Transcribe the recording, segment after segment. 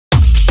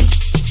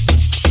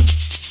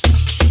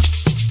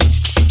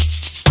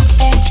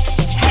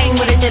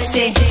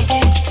gypsy.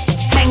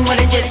 Hang with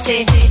a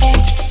gypsy.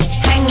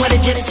 Hang with a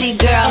gypsy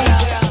girl.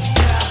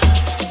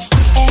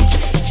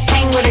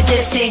 Hang with a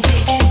gypsy.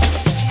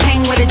 Hang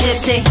with a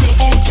gypsy.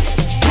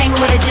 Hang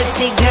with a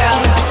gypsy girl.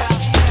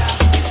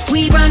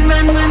 We run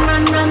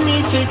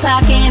these streets,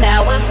 clocking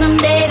hours from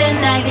day to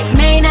night. It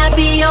may not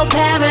be your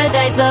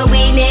paradise, but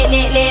we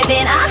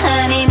living our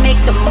honey.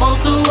 Make the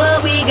most of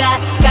what we got.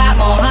 Got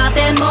more heart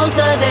than most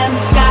of them.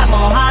 Got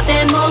more heart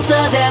than most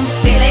of them.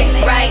 Feel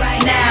it right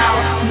now.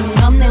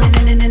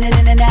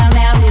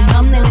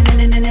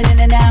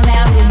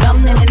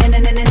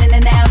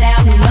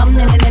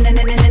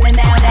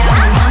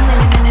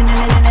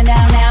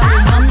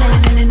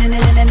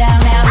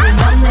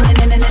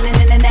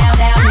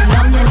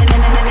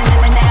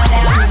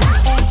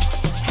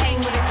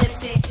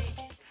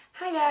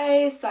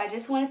 So I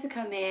just wanted to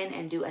come in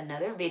and do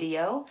another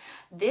video.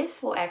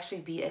 This will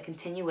actually be a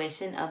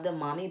continuation of the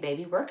Mommy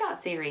Baby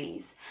Workout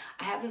series.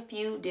 I have a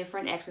few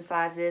different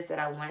exercises that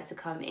I wanted to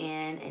come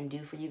in and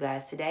do for you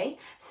guys today.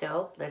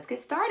 So let's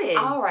get started.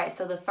 All right,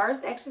 so the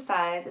first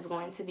exercise is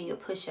going to be a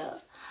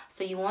push-up.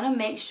 So you want to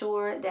make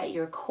sure that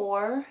your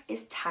core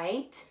is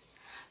tight.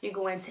 You're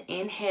going to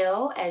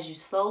inhale as you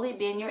slowly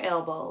bend your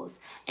elbows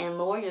and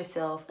lower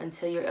yourself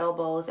until your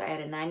elbows are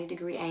at a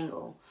 90-degree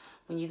angle.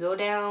 When you go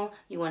down,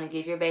 you want to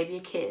give your baby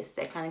a kiss.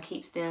 That kind of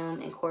keeps them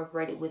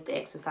incorporated with the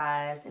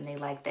exercise and they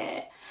like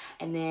that.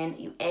 And then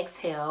you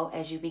exhale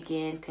as you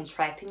begin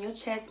contracting your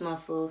chest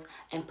muscles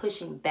and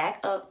pushing back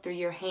up through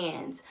your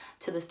hands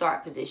to the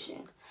start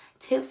position.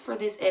 Tips for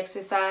this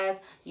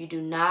exercise: you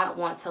do not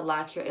want to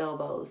lock your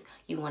elbows.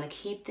 You want to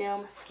keep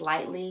them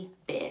slightly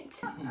bent.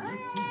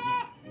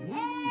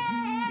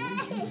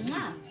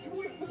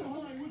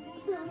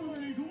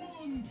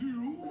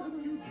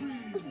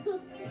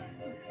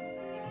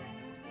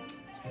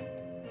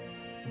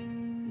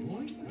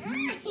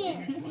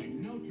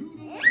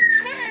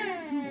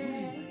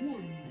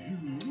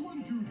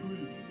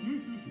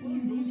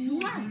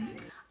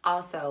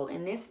 Also,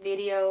 in this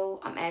video,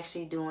 I'm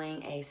actually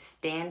doing a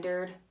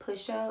standard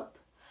push-up,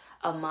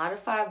 a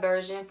modified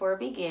version for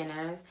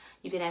beginners.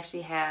 You can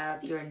actually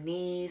have your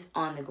knees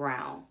on the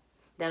ground.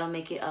 That'll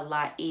make it a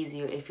lot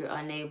easier if you're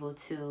unable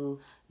to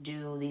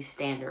do the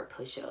standard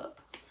push-up.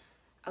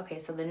 Okay,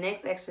 so the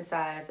next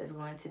exercise is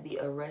going to be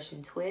a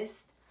Russian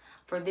twist.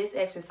 For this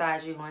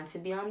exercise, you're going to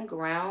be on the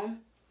ground.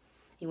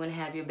 You want to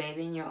have your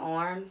baby in your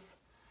arms,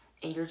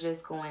 and you're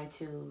just going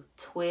to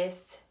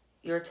twist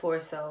your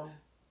torso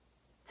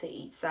to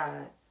each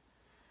side.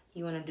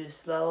 You want to do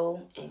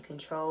slow and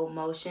controlled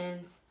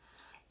motions.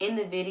 In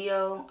the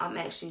video, I'm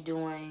actually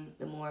doing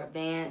the more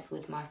advanced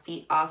with my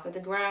feet off of the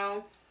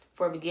ground.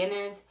 For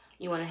beginners,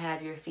 you want to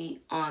have your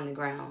feet on the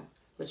ground,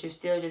 but you're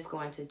still just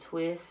going to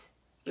twist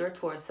your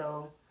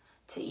torso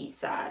to each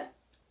side.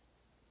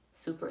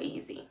 Super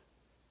easy.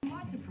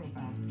 Lots of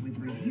profiles with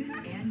reviews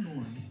and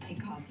more.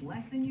 It costs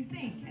less than you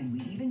think, and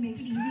we even make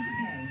it easy to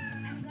pay.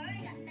 I'm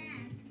going up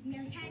fast. No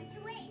time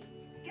to waste.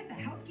 Get the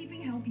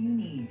housekeeping help you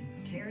need.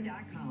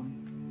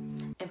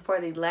 Care.com. And for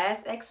the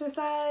last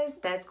exercise,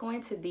 that's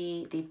going to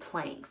be the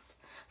planks.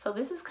 So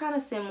this is kind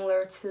of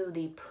similar to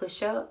the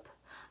push-up.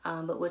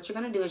 But what you're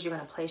going to do is you're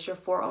going to place your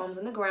forearms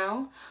on the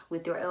ground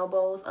with your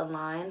elbows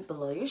aligned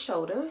below your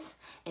shoulders,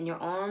 and your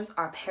arms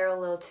are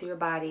parallel to your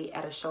body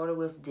at a shoulder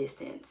width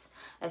distance.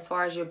 As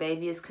far as your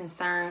baby is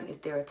concerned,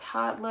 if they're a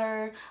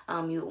toddler,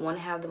 you would want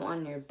to have them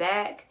on your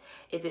back.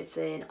 If it's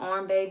an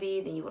arm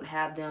baby, then you would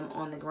have them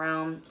on the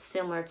ground,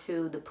 similar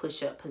to the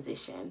push-up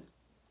position.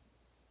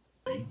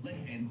 Let's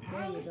end.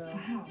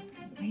 Wow,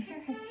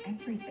 Wayfair has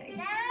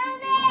everything.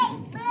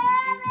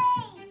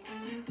 Mommy!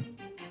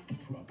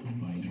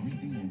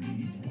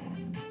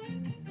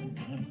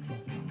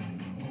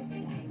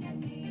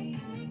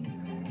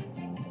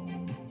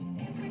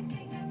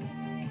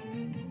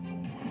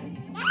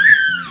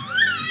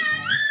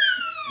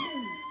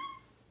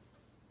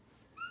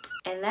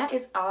 And that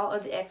is all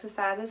of the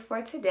exercises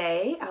for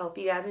today. I hope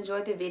you guys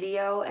enjoyed the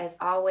video. As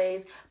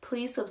always,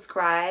 please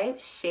subscribe,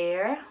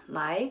 share,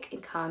 like,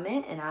 and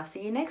comment, and I'll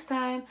see you next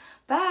time.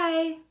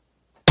 Bye!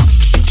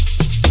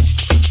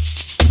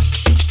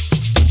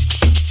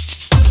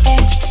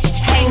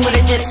 Hang with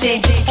a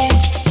gypsy.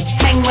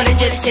 Hang with a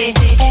gypsy.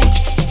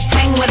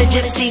 Hang with a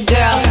gypsy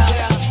girl.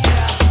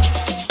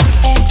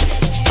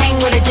 Hang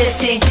with a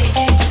gypsy.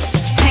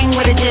 Hang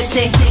with a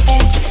gypsy.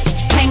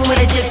 Hang with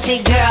a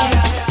gypsy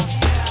girl.